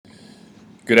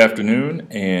Good afternoon,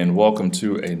 and welcome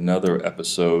to another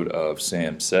episode of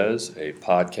Sam Says, a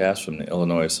podcast from the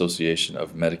Illinois Association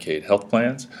of Medicaid Health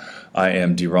Plans. I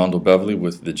am DeRondell Beverly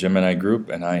with the Gemini Group,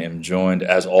 and I am joined,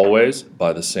 as always,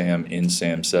 by the Sam in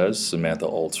Sam Says, Samantha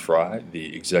Frey,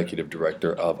 the Executive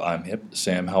Director of IAMHP.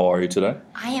 Sam, how are you today?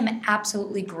 I am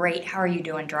absolutely great. How are you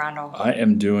doing, Durandal? I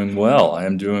am doing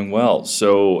well.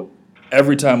 So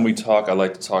every time we talk, I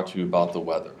like to talk to you about the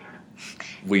weather.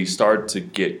 We start to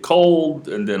get cold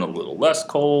and then a little less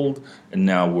cold, and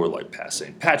now we're like past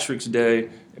St. Patrick's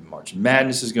Day, and March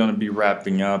Madness is going to be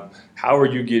wrapping up. How are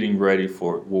you getting ready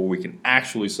for what we can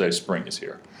actually say spring is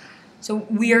here? So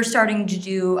we are starting to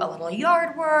do a little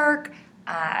yard work,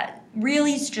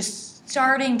 really just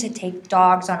starting to take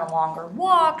dogs on longer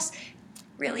walks,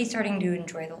 really starting to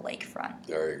enjoy the lakefront.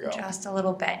 There you go. Just a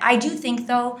little bit. I do think,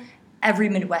 though, every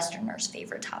Midwesterner's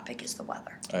favorite topic is the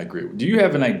weather. I agree. Do you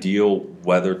have an ideal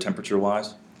weather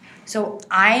temperature-wise? So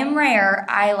I am rare.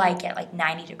 I like it like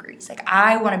 90 degrees. Like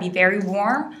I want to be very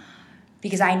warm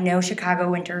because I know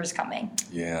Chicago winter is coming.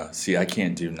 Yeah. See, I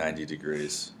can't do 90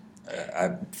 degrees.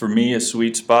 For me, a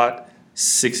sweet spot,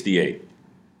 68.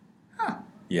 Huh.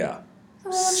 Yeah. It's a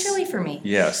little chilly for me.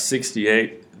 Yeah,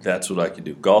 68, that's what I can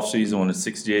do. Golf season when it's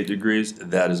 68 degrees,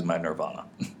 that is my nirvana.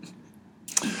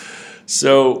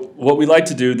 So what we like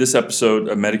to do this episode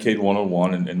of Medicaid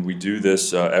 101, and we do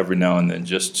this every now and then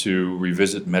just to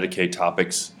revisit Medicaid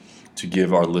topics to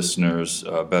give our listeners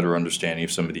a better understanding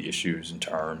of some of the issues and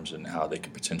terms and how they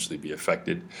could potentially be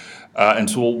affected. And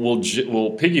so we'll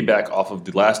piggyback off of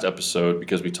the last episode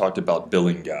because we talked about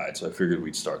billing guides. So I figured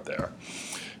we'd start there.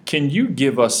 Can you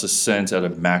give us a sense at a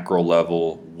macro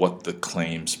level what the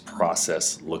claims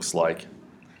process looks like?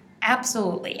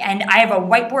 Absolutely. And I have a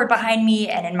whiteboard behind me,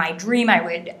 and in my dream I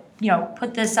would,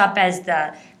 put this up as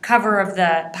the cover of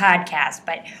the podcast,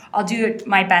 but I'll do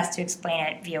my best to explain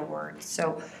it via words.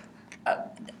 So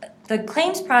the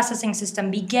claims processing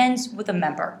system begins with a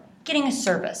member getting a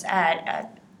service at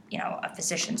a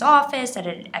physician's office, at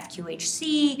an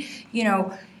FQHC,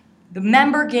 the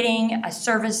member getting a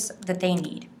service that they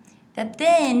need. That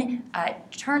then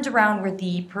turns around where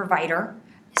the provider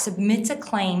submits a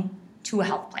claim to a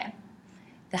health plan.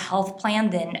 The health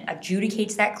plan then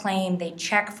adjudicates that claim. They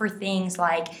check for things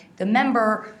like the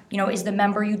member, is the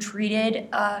member you treated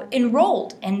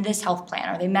enrolled in this health plan?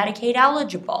 Are they Medicaid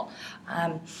eligible?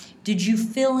 Did you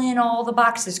fill in all the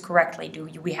boxes correctly? Do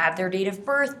we have their date of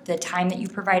birth, the time that you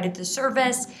provided the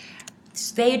service?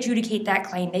 So they adjudicate that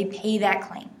claim. They pay that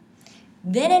claim.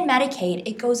 Then in Medicaid,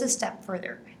 it goes a step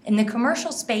further. In the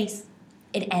commercial space,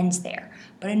 it ends there.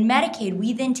 But in Medicaid,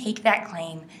 we then take that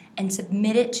claim and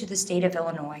submit it to the state of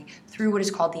Illinois through what is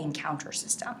called the encounter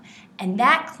system. And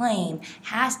that claim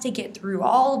has to get through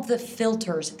all of the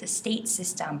filters of the state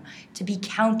system to be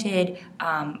counted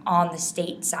on the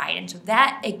state side. And so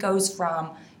that it goes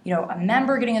from a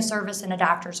member getting a service in a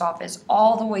doctor's office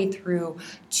all the way through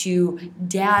to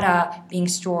data being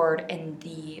stored in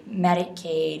the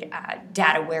Medicaid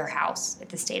data warehouse at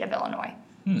the state of Illinois.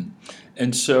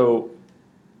 And so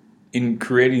in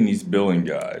creating these billing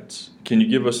guides, can you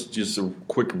give us just a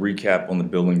quick recap on the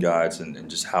billing guides and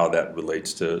just how that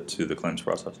relates to the claims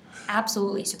process?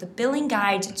 Absolutely. So the billing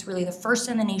guides, it's really the first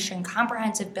in the nation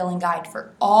comprehensive billing guide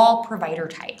for all provider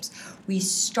types. We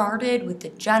started with the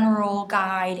general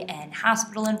guide and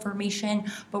hospital information,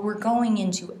 but we're going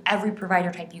into every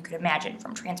provider type you could imagine,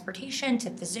 from transportation to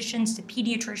physicians to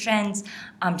pediatricians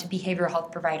to behavioral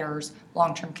health providers,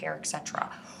 long-term care, etc.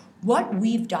 What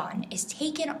we've done is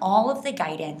taken all of the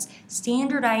guidance,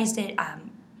 standardized it,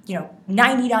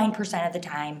 99% of the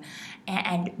time,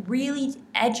 and really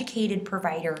educated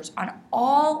providers on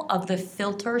all of the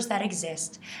filters that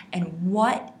exist and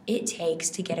what it takes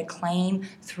to get a claim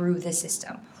through the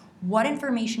system. What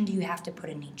information do you have to put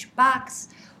in each box?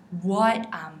 When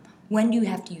do you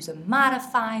have to use a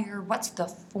modifier? What's the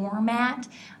format?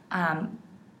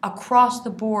 Across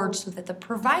the board so that the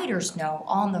providers know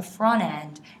on the front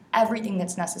end everything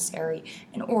that's necessary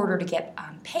in order to get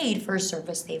paid for a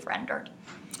service they've rendered.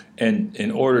 And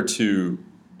in order to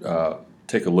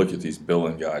take a look at these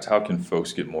billing guides, how can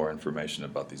folks get more information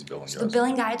about these billing guides? The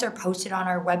billing guides are posted on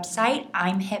our website,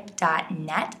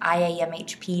 IAMHP.net,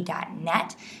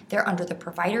 IAMHP.net. They're under the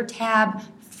provider tab.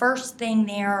 First thing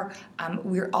there,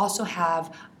 we also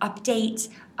have updates,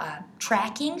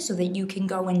 tracking so that you can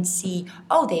go and see,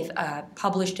 they've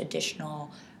published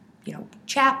additional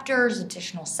chapters,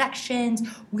 additional sections.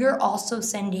 We're also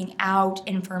sending out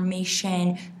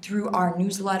information through our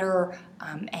newsletter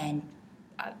and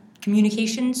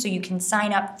communication, so you can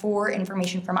sign up for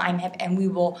information from IAMHP, and we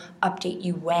will update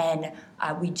you when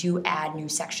we do add new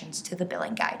sections to the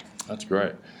billing guide. That's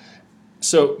great.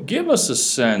 So give us a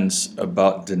sense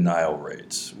about denial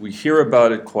rates. We hear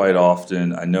about it quite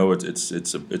often. I know it's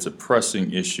a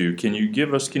pressing issue. Can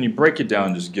you break it down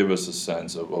and just give us a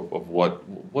sense of what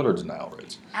are denial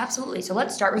rates? Absolutely. So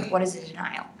let's start with what is a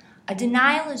denial. A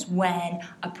denial is when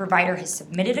a provider has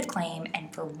submitted a claim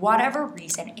and for whatever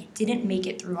reason it didn't make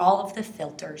it through all of the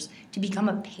filters to become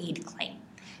a paid claim.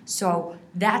 So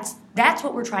that's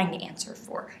what we're trying to answer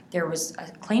for. There was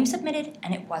a claim submitted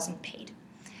and it wasn't paid.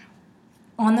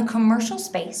 On the commercial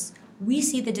space, we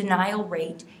see the denial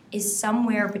rate is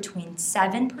somewhere between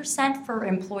 7% for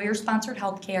employer-sponsored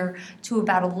healthcare to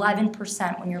about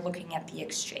 11% when you're looking at the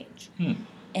exchange.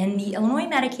 In the Illinois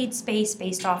Medicaid space,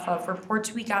 based off of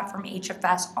reports we got from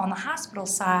HFS on the hospital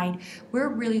side, we're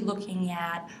really looking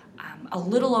at a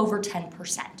little over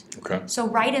 10%. Okay. So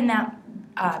right in that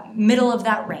middle of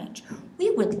that range. We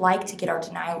would like to get our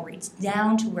denial rates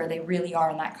down to where they really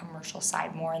are on that commercial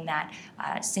side, more in that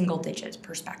single digits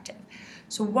perspective.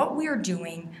 So what we're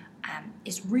doing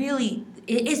is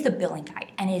the billing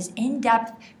guide and is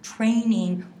in-depth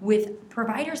training with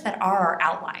providers that are our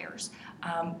outliers.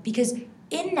 Because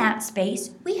in that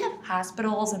space, we have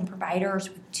hospitals and providers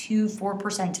with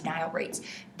 2-4% denial rates.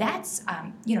 That's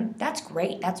that's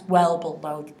great. That's well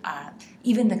below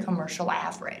even the commercial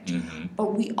average. Mm-hmm.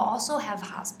 But we also have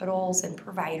hospitals and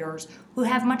providers who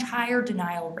have much higher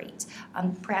denial rates.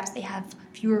 Perhaps they have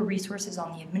fewer resources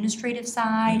on the administrative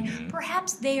side. Mm-hmm.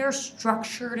 Perhaps they are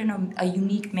structured in a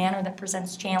unique manner that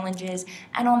presents challenges.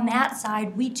 And on that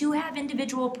side, we do have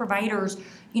individual providers,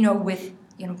 with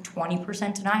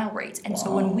 20% denial rates. And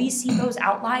so when we see those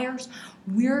outliers,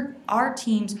 our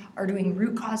teams are doing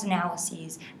root cause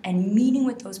analyses and meeting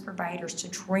with those providers to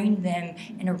train them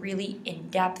in a really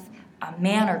in-depth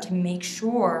manner to make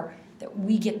sure that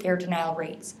we get their denial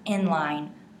rates in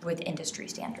line with industry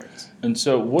standards. And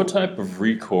so what type of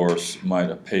recourse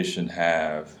might a patient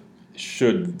have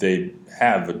should they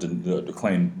have the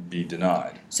claim be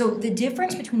denied? So the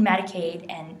difference between Medicaid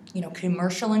and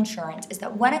commercial insurance is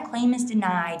that when a claim is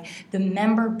denied, the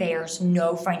member bears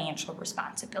no financial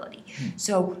responsibility.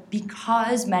 So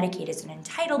because Medicaid is an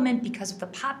entitlement, because of the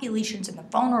populations and the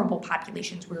vulnerable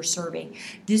populations we're serving,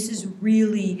 this is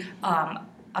really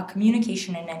a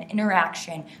communication and an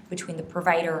interaction between the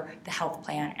provider, the health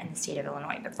plan, and the state of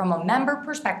Illinois. But from a member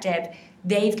perspective,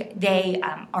 they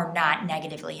are not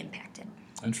negatively impacted.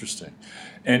 Interesting.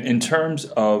 And in terms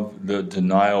of the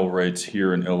denial rates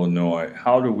here in Illinois,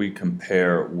 how do we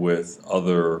compare with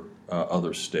other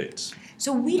states?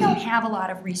 So we don't have a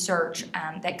lot of research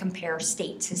that compares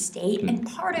state to state, and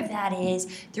part of that is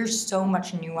there's so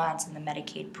much nuance in the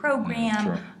Medicaid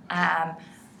program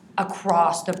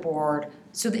across the board.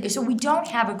 So we don't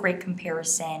have a great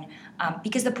comparison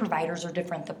because the providers are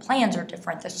different, the plans are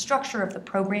different, the structure of the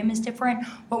program is different.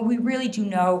 What we really do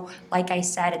know, like I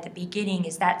said at the beginning,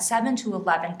 is that 7 to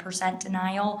 11%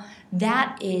 denial,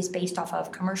 that is based off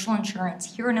of commercial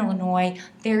insurance here in Illinois,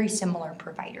 very similar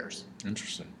providers.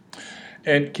 Interesting.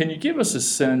 And can you give us a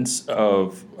sense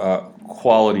of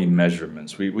quality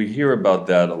measurements? We hear about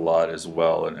that a lot as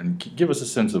well, and give us a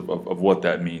sense of what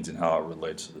that means and how it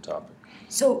relates to the topic.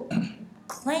 So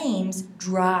claims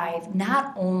drive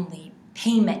not only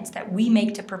payments that we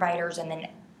make to providers and then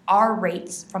our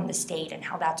rates from the state and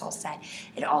how that's all set,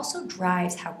 it also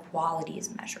drives how quality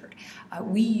is measured.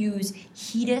 We use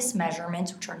HEDIS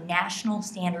measurements, which are national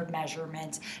standard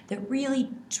measurements that really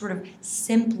sort of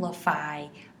simplify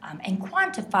and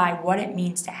quantify what it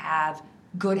means to have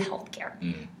good health care.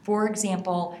 For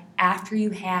example, after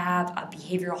you have a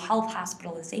behavioral health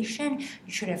hospitalization,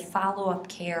 you should have follow-up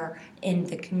care in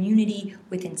the community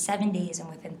within 7 days and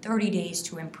within 30 days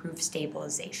to improve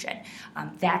stabilization.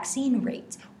 Vaccine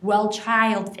rates,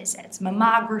 well-child visits,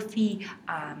 mammography,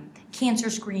 cancer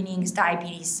screenings,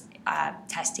 diabetes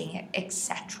testing,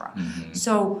 etc.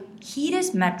 So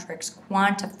HEDIS metrics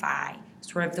quantify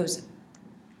sort of those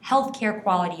healthcare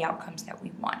quality outcomes that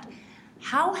we want.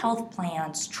 How health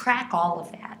plans track all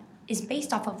of that is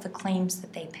based off of the claims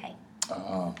that they pay.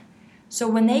 So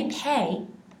when they pay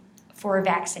for a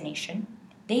vaccination,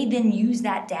 they then use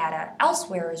that data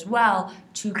elsewhere as well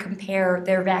to compare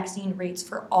their vaccine rates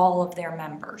for all of their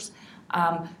members,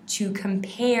 to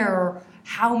compare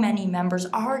how many members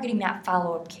are getting that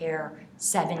follow-up care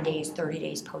 7 days, 30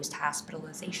 days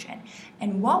post-hospitalization.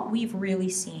 And what we've really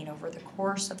seen over the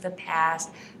course of the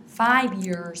past 5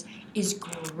 years is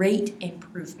great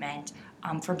improvement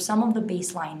from some of the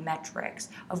baseline metrics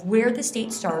of where the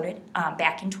state started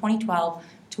back in 2012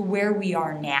 to where we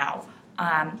are now.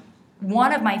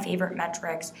 one of my favorite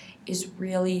metrics is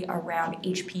really around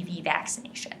HPV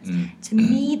vaccinations. To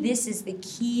me, this is the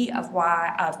key of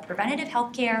preventative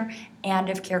health care and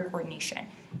of care coordination.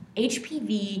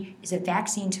 HPV is a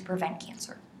vaccine to prevent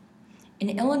cancer. In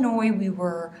Illinois, we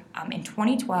were, in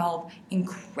 2012,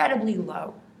 incredibly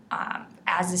low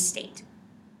as a state.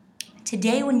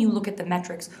 Today, when you look at the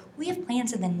metrics, we have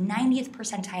plans in the 90th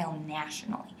percentile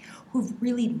nationally who've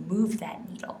really moved that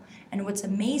needle. And what's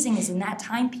amazing is in that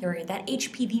time period, that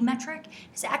HPV metric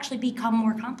has actually become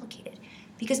more complicated.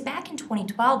 Because back in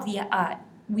 2012,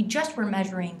 we just were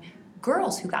measuring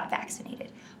girls who got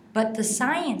vaccinated. But the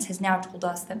science has now told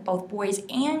us that both boys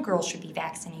and girls should be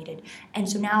vaccinated. And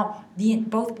so now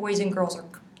both boys and girls are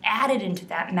added into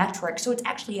that metric. So it's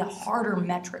actually a harder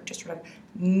metric to sort of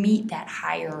meet that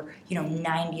higher,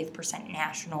 90th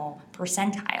national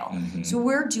percentile. So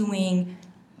we're doing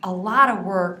a lot of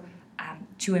work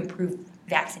to improve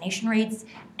vaccination rates.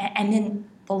 And then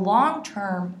the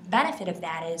long-term benefit of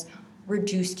that is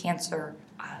reduced cancer,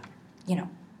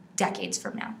 decades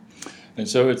from now. And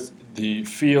so it's the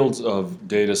fields of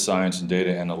data science and data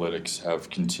analytics have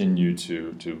continued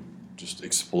to just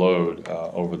explode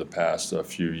over the past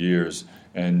few years.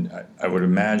 And I would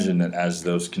imagine that as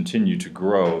those continue to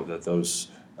grow, that those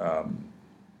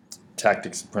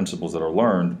tactics and principles that are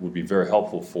learned would be very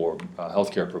helpful for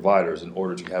healthcare providers in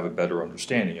order to have a better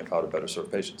understanding of how to better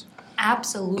serve patients.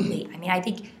 Absolutely. I mean, I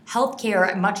think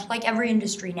healthcare, much like every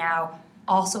industry now,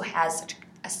 also has such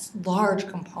a large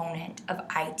component of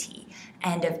IT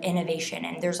and of innovation.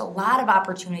 And there's a lot of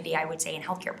opportunity, I would say, in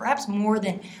healthcare, perhaps more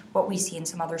than what we see in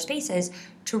some other spaces,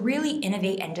 to really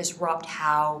innovate and disrupt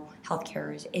how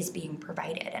healthcare is being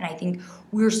provided. And I think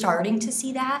we're starting to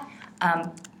see that.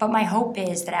 But my hope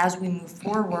is that as we move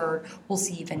forward, we'll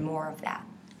see even more of that.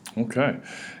 Okay.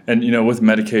 And, with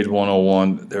Medicaid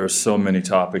 101, there are so many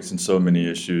topics and so many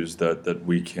issues that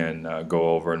we can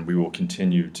go over, and we will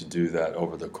continue to do that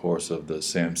over the course of the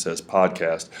Sam Says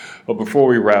podcast. But before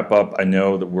we wrap up, I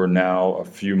know that we're now a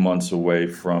few months away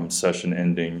from session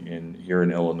ending here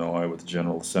in Illinois with the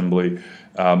General Assembly.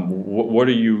 What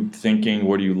are you thinking?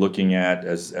 What are you looking at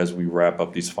as we wrap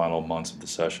up these final months of the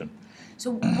session? So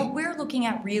what we're looking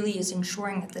at really is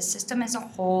ensuring that the system as a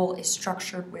whole is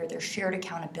structured where there's shared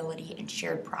accountability and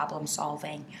shared problem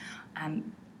solving,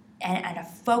 and a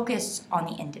focus on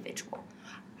the individual.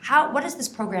 What does this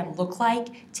program look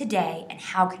like today, and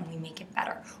how can we make it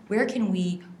better? Where can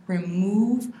we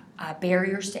remove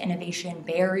barriers to innovation,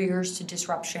 barriers to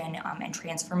disruption and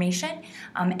transformation,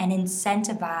 and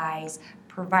incentivize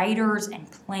providers and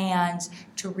plans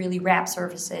to really wrap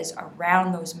services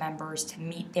around those members to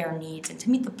meet their needs and to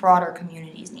meet the broader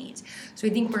community's needs. So I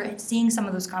think we're seeing some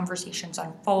of those conversations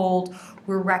unfold.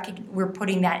 We're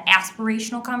putting that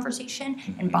aspirational conversation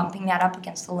and bumping that up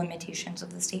against the limitations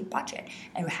of the state budget.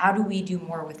 And how do we do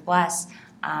more with less?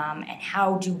 And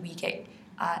how do we get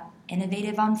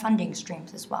innovative on funding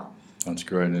streams as well? That's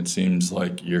great. And it seems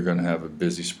like you're going to have a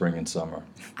busy spring and summer.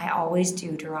 I always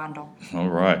do, Durandal. All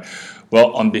right.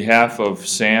 Well, on behalf of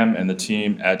Sam and the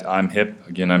team at IAMHP,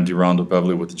 again, I'm Durandal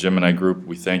Beverly with the Gemini Group.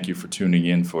 We thank you for tuning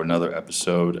in for another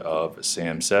episode of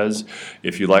Sam Says.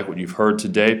 If you like what you've heard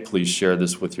today, please share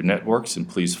this with your networks, and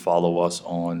please follow us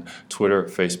on Twitter,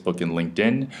 Facebook, and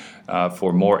LinkedIn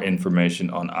for more information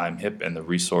on IAMHP and the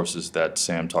resources that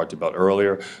Sam talked about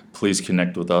earlier. Please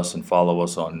connect with us and follow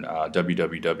us on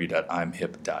www.imhip.net,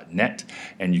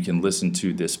 and you can listen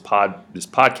to this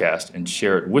podcast and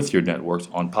share it with your networks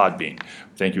on Podbean.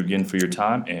 Thank you again for your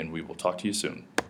time, and we will talk to you soon.